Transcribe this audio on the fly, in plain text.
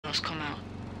Carlos come out.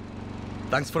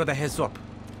 Thanks for the heads up.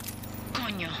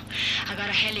 Coño, I got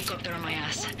a helicopter on my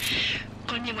ass.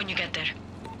 Call me when you get there.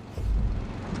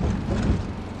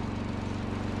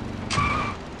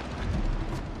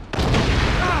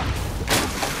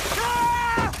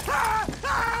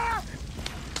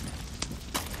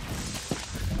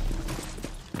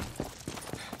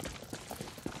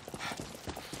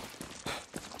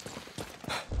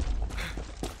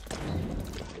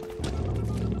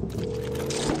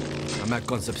 I'm at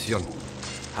Concepcion.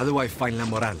 How do I find La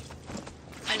Moral?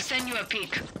 I'll send you a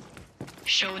pic.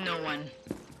 Show no one.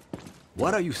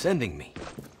 What are you sending me?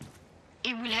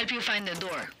 It will help you find the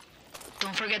door.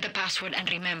 Don't forget the password and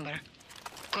remember,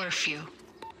 curfew.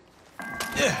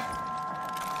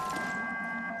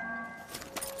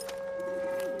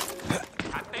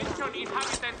 Attention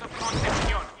inhabitants of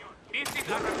Concepcion. This is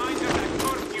a reminder that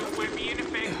curfew will be in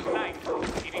effect tonight.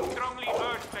 It is strongly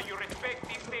urged that you respect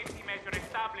these safety measures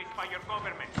established by your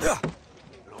government.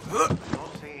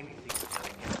 Don't say anything to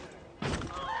them yet.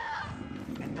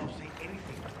 And don't say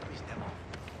anything to piss them off.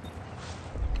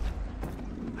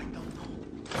 I don't know.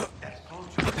 They're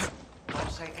soldiers.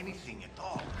 Don't say anything at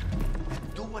all.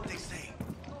 Do what they say.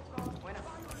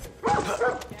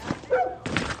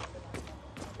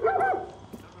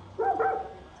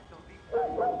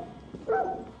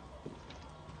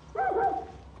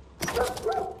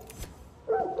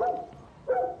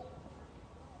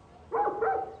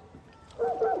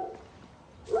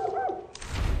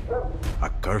 A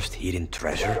cursed hidden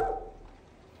treasure?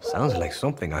 Sounds like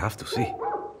something I have to see.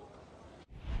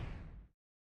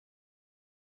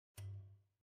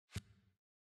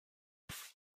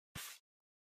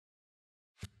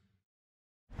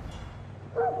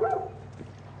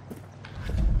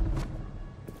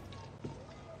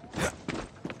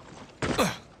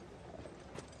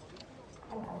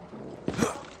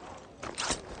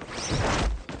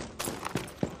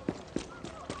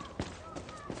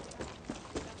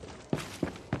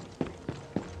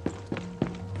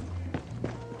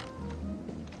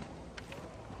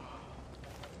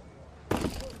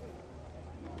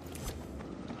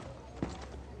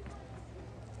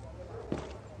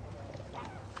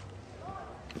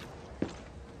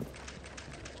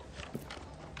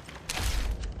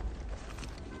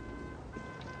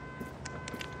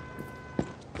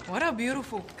 What a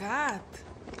beautiful cat.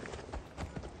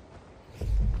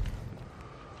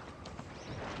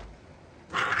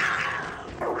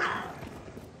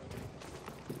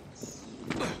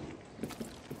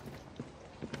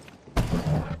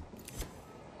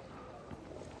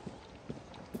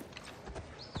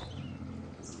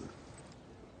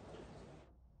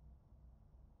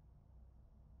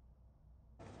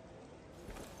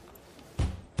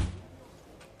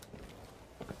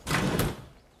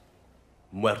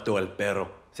 Muerto el perro,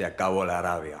 se acabó la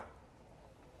rabia.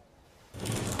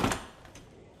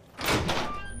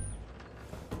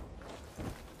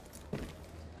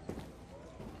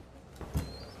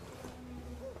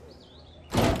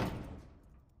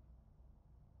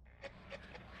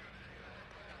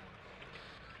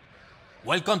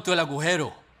 Welcome to El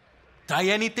Agujero. Try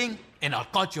anything, and I'll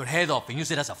cut your head off and use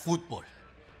it as a football.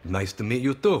 Nice to meet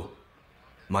you too.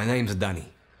 My name's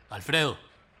Danny. Alfredo.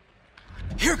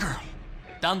 Here, girl.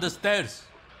 Down the stairs.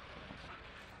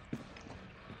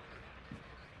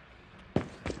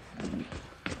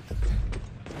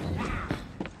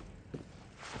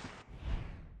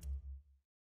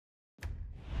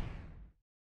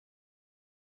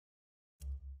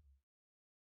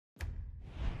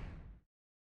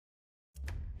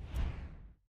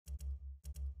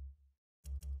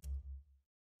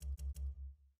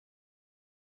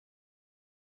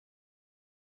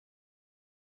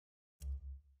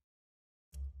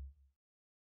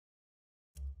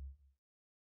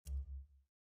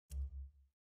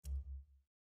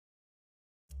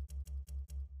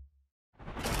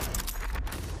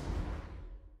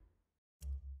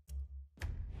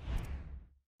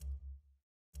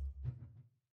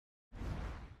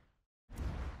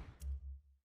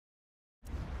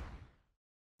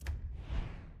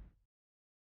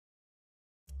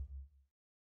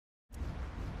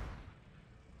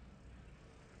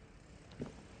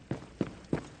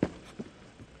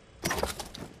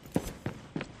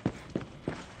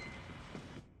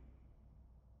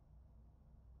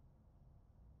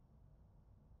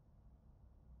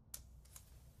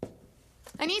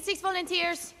 I need 6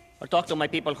 volunteers. I'll talk to my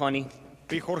people, honey.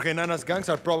 The Jorge Nana's gangs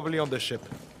are probably on the ship.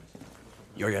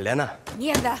 You're Yelena?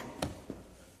 Mierda.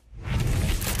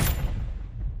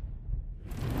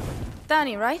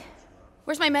 Danny, right?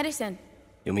 Where's my medicine?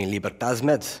 You mean Libertad's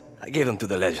meds? I gave them to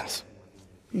the legends.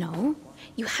 No.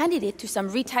 You handed it to some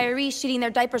retirees shitting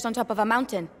their diapers on top of a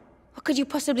mountain. What could you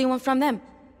possibly want from them?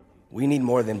 We need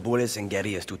more than bullets and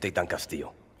guerrillas to take down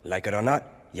Castillo. Like it or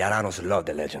not, Yaranos love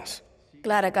the legends.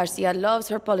 Clara Garcia loves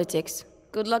her politics.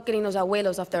 Good luck getting those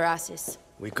abuelos off their asses.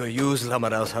 We could use La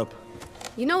Moral's help.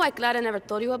 You know why Clara never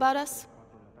told you about us?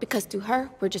 Because to her,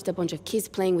 we're just a bunch of kids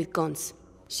playing with guns.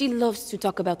 She loves to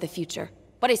talk about the future.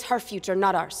 But it's her future,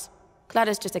 not ours.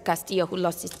 Clara's just a Castillo who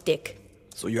lost his dick.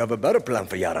 So you have a better plan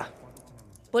for Yara?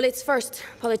 Bullets first,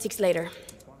 politics later.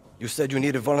 You said you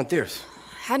needed volunteers.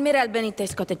 Admiral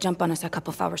Benitez got the jump on us a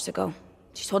couple of hours ago.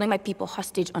 She's holding my people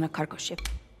hostage on a cargo ship.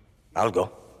 I'll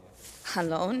go.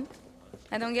 Alone?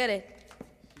 I don't get it.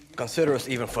 Consider us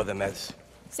even for the meds.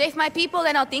 Save my people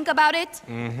and I'll think about it?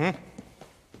 Mm-hmm.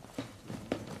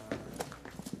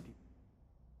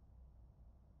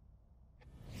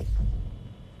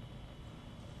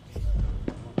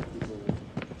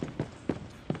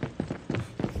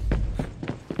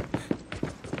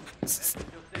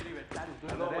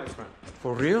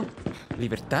 For real?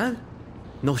 Libertad?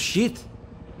 No shit.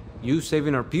 You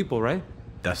saving our people, right?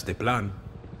 That's the plan.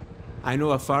 I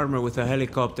know a farmer with a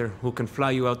helicopter who can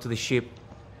fly you out to the ship.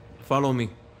 Follow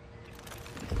me.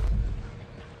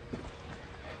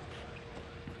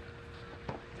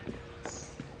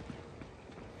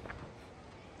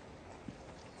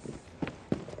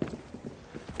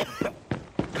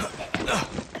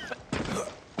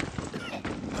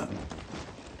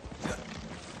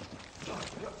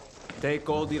 Take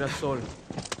old Irasol.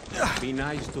 Be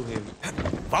nice to him.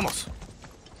 Vamos.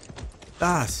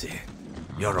 That's it.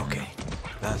 You're okay.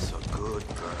 That's a good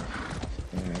girl.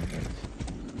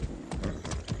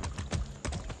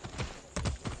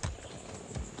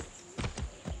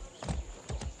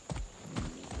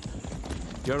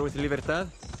 You're with Libertad?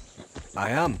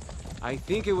 I am. I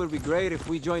think it would be great if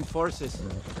we joined forces.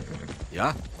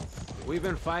 Yeah? We've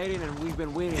been fighting and we've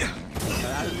been winning. But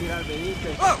Admiral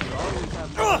Benitez will always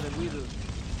have more than we do.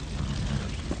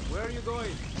 Where are you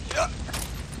going?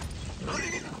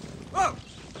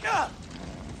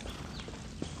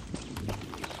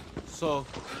 So,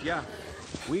 yeah,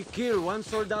 we kill one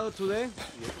soldado today.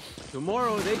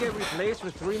 Tomorrow they get replaced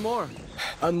with 3 more.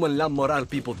 And when La Moral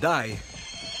people die,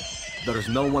 there's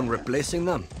no one replacing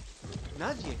them.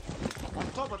 Nadie. On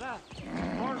top of that,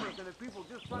 farmers and the people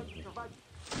just trying to survive.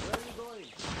 Where are you going?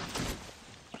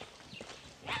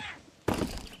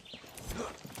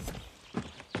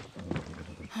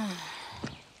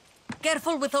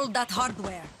 Careful with all that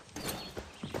hardware.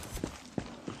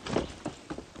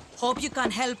 Hope you can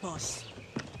help us.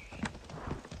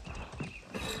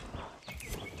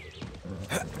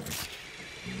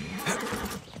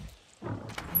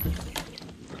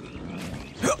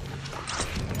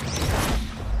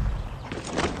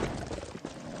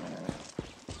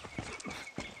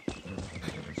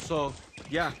 So,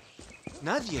 yeah,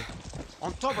 Nadie.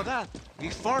 On top of that,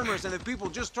 these farmers and the people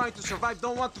just trying to survive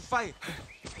don't want to fight.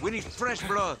 We need fresh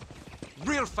blood.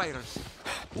 Real fighters.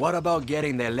 What about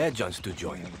getting the legends to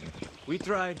join? We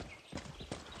tried.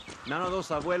 None of those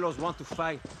abuelos want to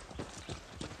fight.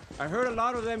 I heard a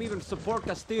lot of them even support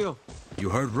Castillo. You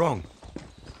heard wrong.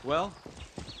 Well,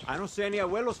 I don't see any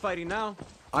abuelos fighting now.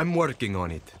 I'm working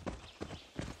on it.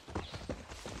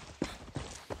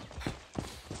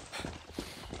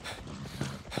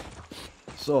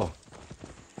 So,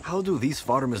 how do these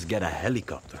farmers get a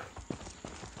helicopter?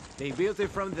 They built it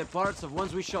from the parts of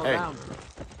ones we shot Hey. down.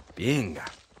 Binga.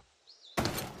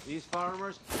 These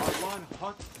farmers are one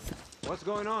hot... What's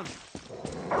going on?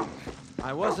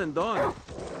 I wasn't done.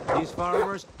 These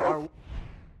farmers are...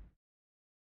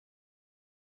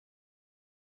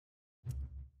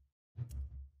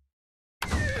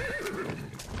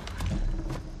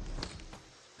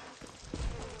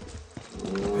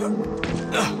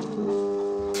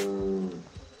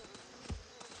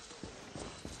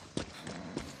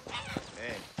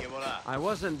 I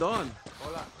wasn't done.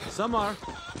 Some are.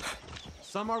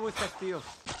 Some are with Castillo.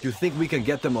 You think we can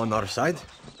get them on our side?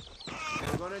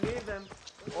 We're gonna need them.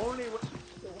 Only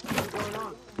what's going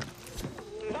on?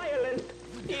 Violent.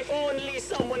 If only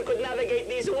someone could navigate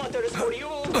these waters for you,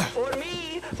 for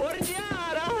me, for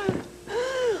Yara.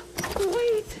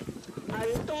 Wait.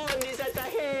 Anton is at the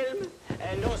helm,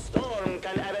 and no storm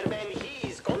can ever bend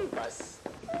his compass.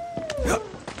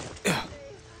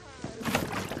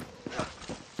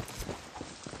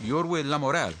 You're with La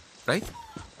Moral, right?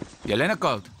 Yelena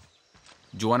called.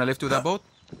 Do you want to lift to that boat?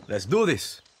 Let's do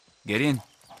this. Get in.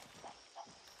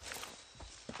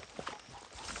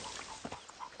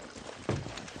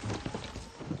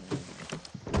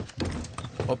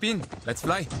 Hop in. Let's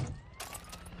fly.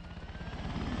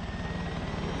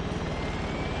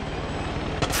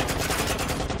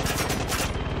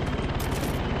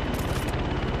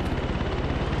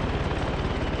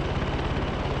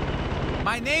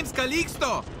 My name's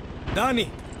Calixto.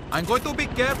 Danny. I'm going to be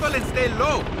careful and stay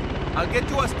low. I'll get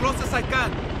you as close as I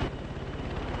can.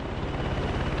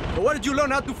 But where did you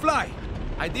learn how to fly?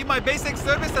 I did my basic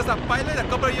service as a pilot a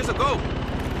couple of years ago.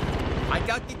 I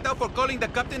got kicked out for calling the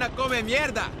captain a come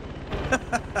mierda.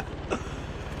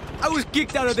 I was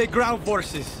kicked out of the ground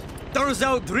forces. Turns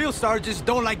out drill sergeants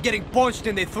don't like getting punched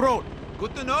in the throat.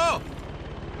 Good to know.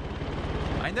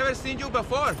 I never seen you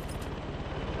before.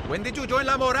 When did you join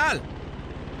La Moral?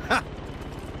 Ha!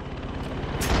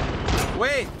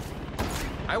 Wait.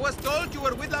 I was told you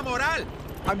were with La Moral.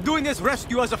 I'm doing this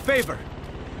rescue as a favor.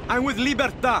 I'm with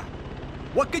Libertad.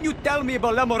 What can you tell me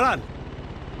about La Moral?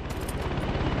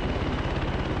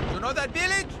 You know that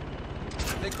village?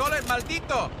 They call it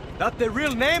Maldito. That the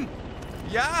real name?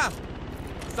 Yeah.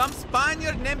 Some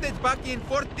Spaniard named it back in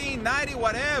 1490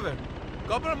 whatever.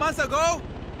 Couple months ago,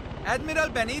 Admiral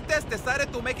Benitez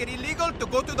decided to make it illegal to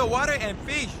go to the water and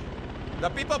fish. The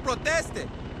people protested.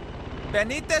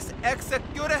 Benitez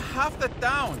executed half the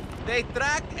town. They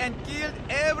tracked and killed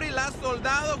every last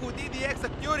soldado who did the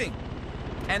executing.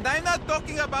 And I'm not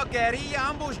talking about guerrilla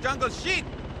ambush jungle shit.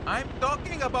 I'm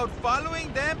talking about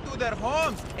following them to their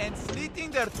homes and slitting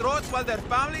their throats while their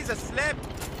families slept.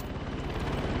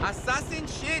 Assassin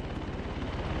shit.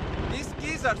 These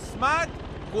kids are smart,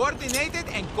 coordinated,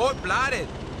 and cold-blooded.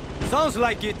 Sounds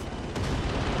like it.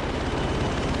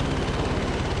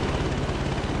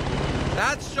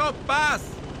 That's Shop Pass.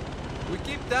 We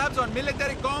keep tabs on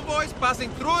military convoys passing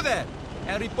through there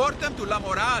and report them to La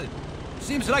Moral.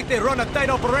 Seems like they run a tight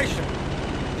operation.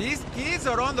 These kids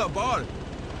are on the ball.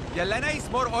 Yelena is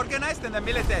more organized than the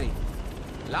military.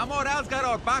 La Moral's got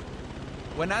our back.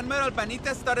 When Admiral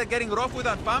Benitez started getting rough with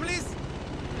our families,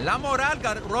 La Moral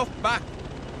got rough back.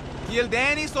 Killed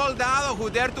any soldado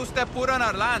who dared to step foot on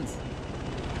our lands.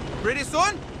 Pretty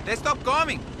soon, they stopped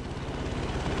coming.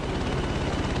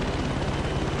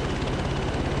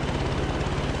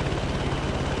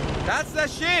 That's the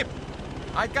ship.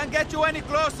 I can't get you any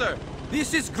closer.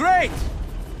 This is great.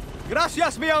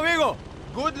 Gracias, mi amigo.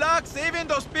 Good luck saving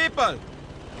those people.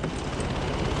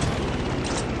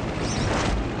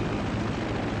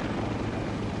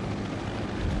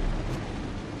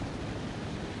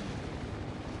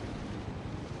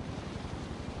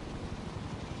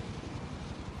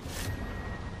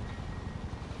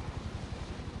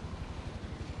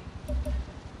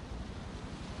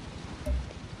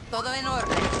 Todo en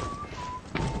orden.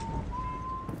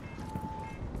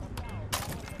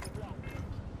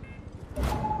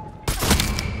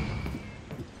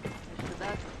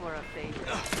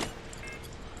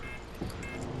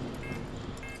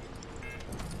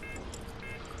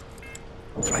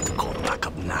 Try to call back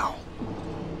up now.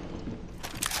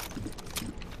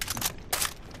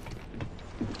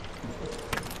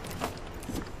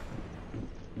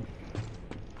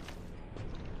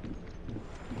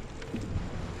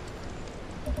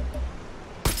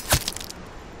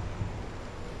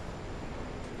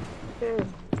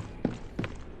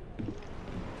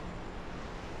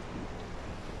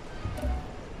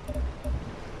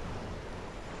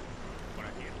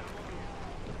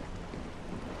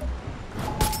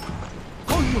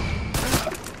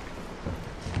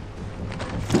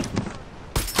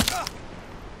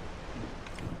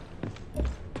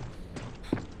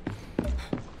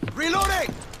 Reloading!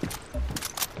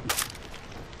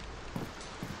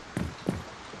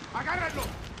 ¡Agárralo!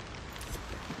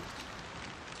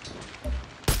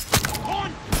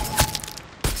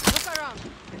 Look around.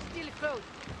 They're still close.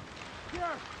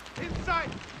 Here!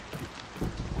 Inside!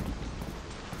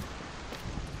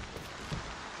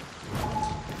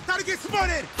 Target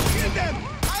spotted! Kill them!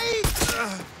 Aye!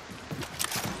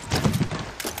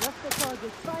 What's the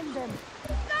target? Find them.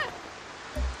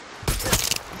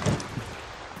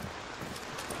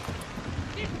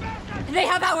 They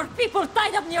have our people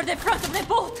tied up near the front of the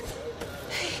boat.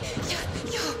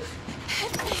 You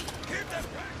help me. Keep the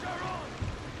pressure on!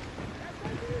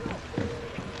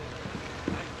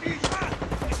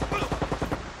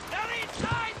 They're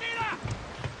inside, mira!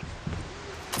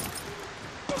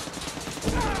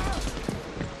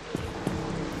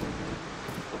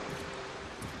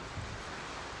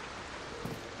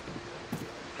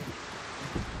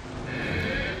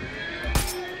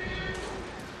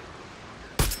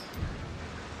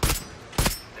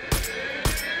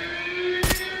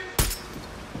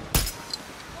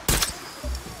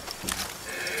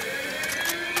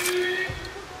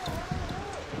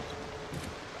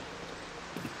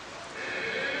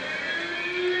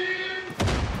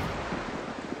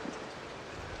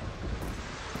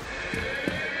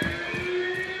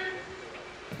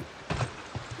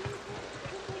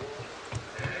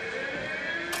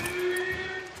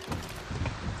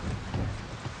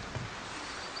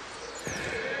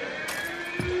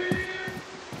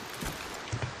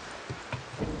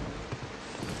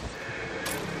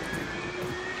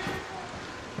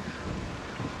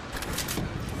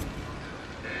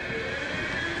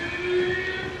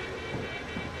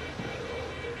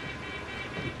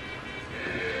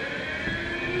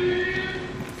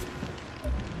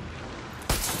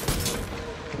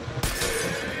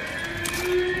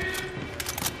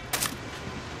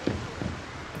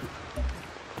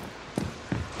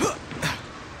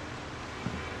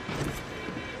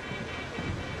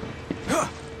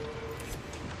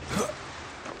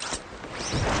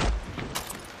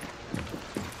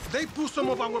 They put some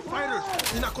of our fighters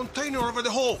in a container over the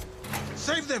hole.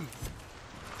 Save them!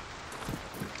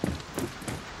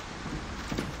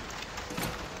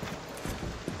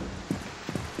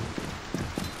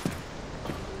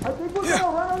 I think we're gonna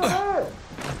run out of air!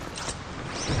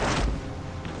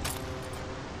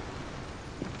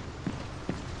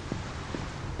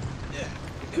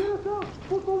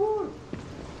 Por favor!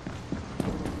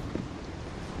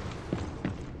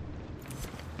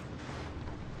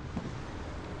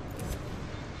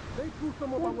 They threw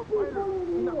some of our fighters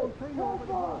in a container over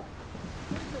the hole.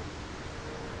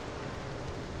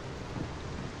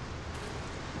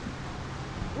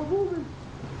 We're moving!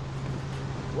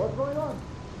 What's going on?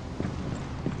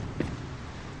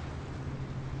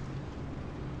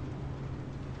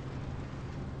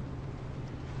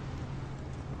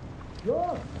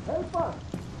 Yo, help us!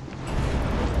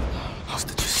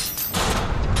 Hostages.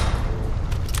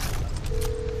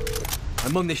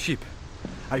 I'm on the ship.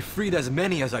 I freed as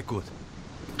many as I could.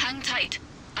 Hang tight.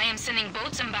 I am sending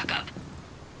boats and backup.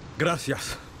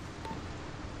 Gracias.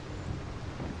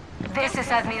 This is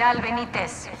Admiral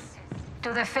Benitez.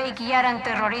 To the fake Yaran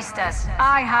terroristas,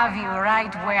 I have you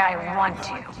right where I want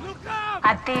you.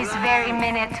 At this very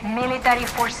minute, military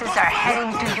forces are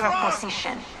heading to your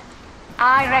position.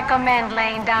 I recommend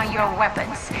laying down your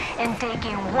weapons and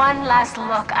taking one last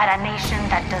look at a nation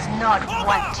that does not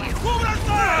want you.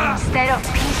 Instead of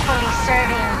peacefully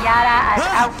serving Yara as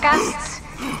outcasts,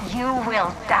 you will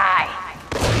die.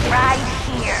 Right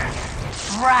here.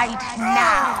 Right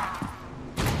now.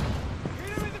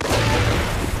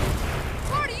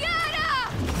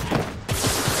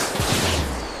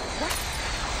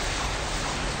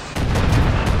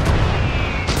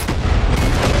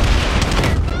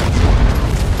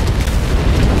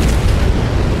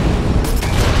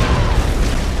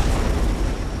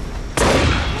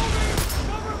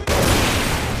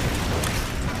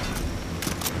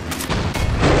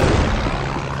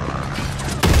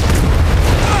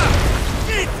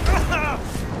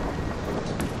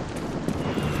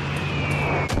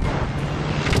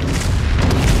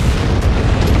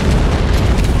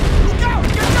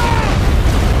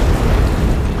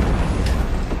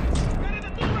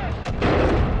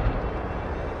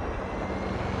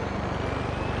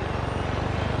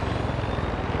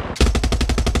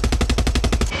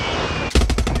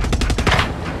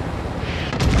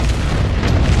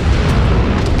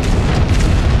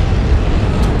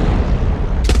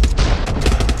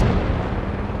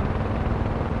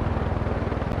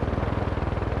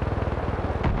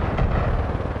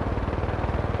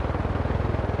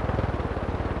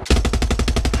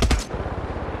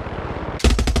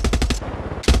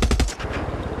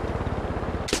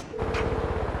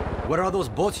 Where are those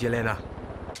boats, Yelena?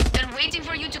 They're waiting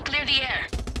for you to clear the air.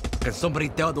 Can somebody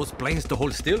tell those planes to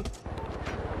hold still?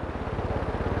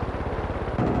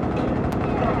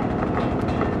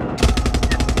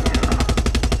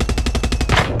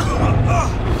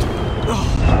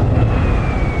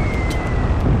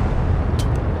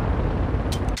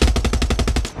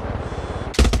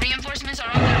 Reinforcements are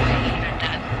on their way,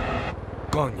 Libertad.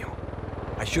 Coño.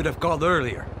 I should have called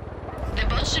earlier. The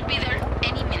boats should be there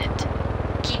any minute.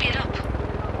 Keep it up.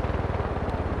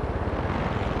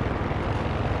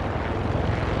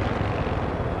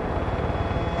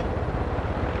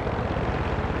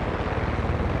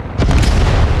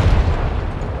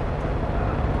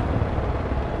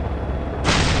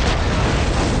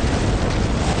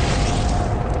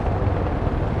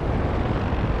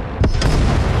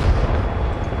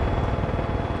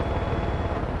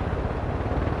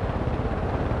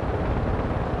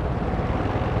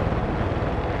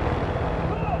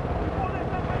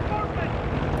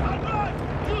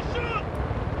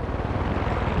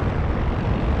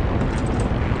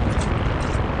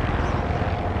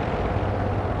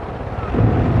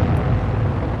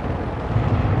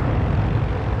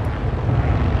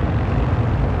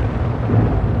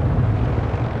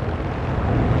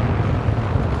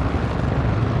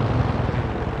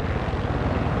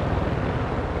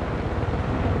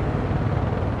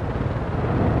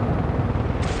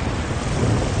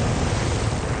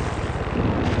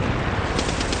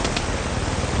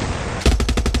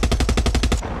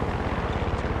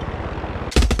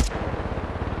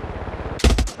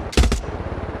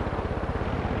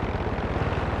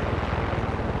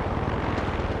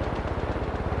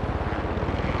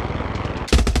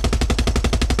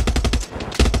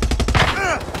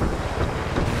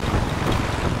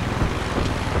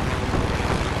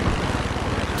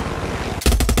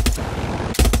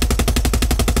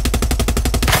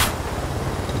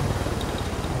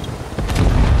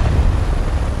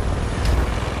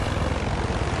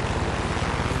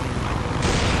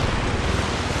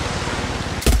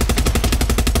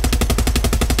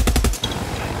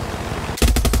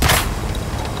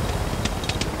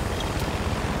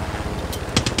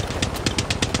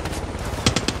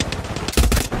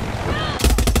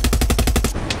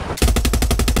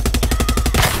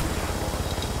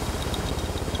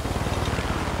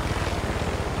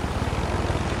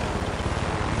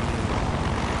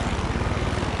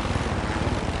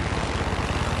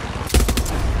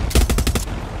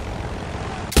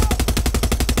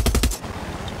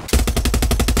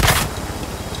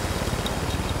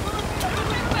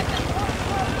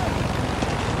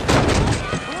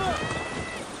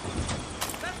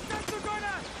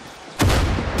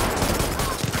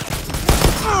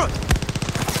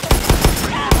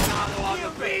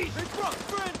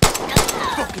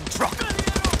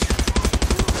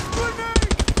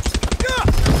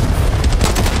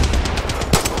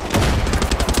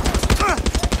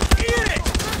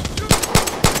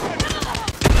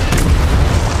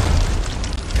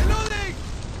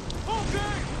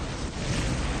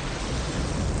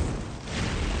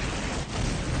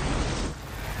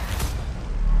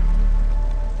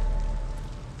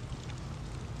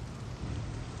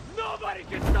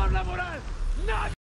 laboral!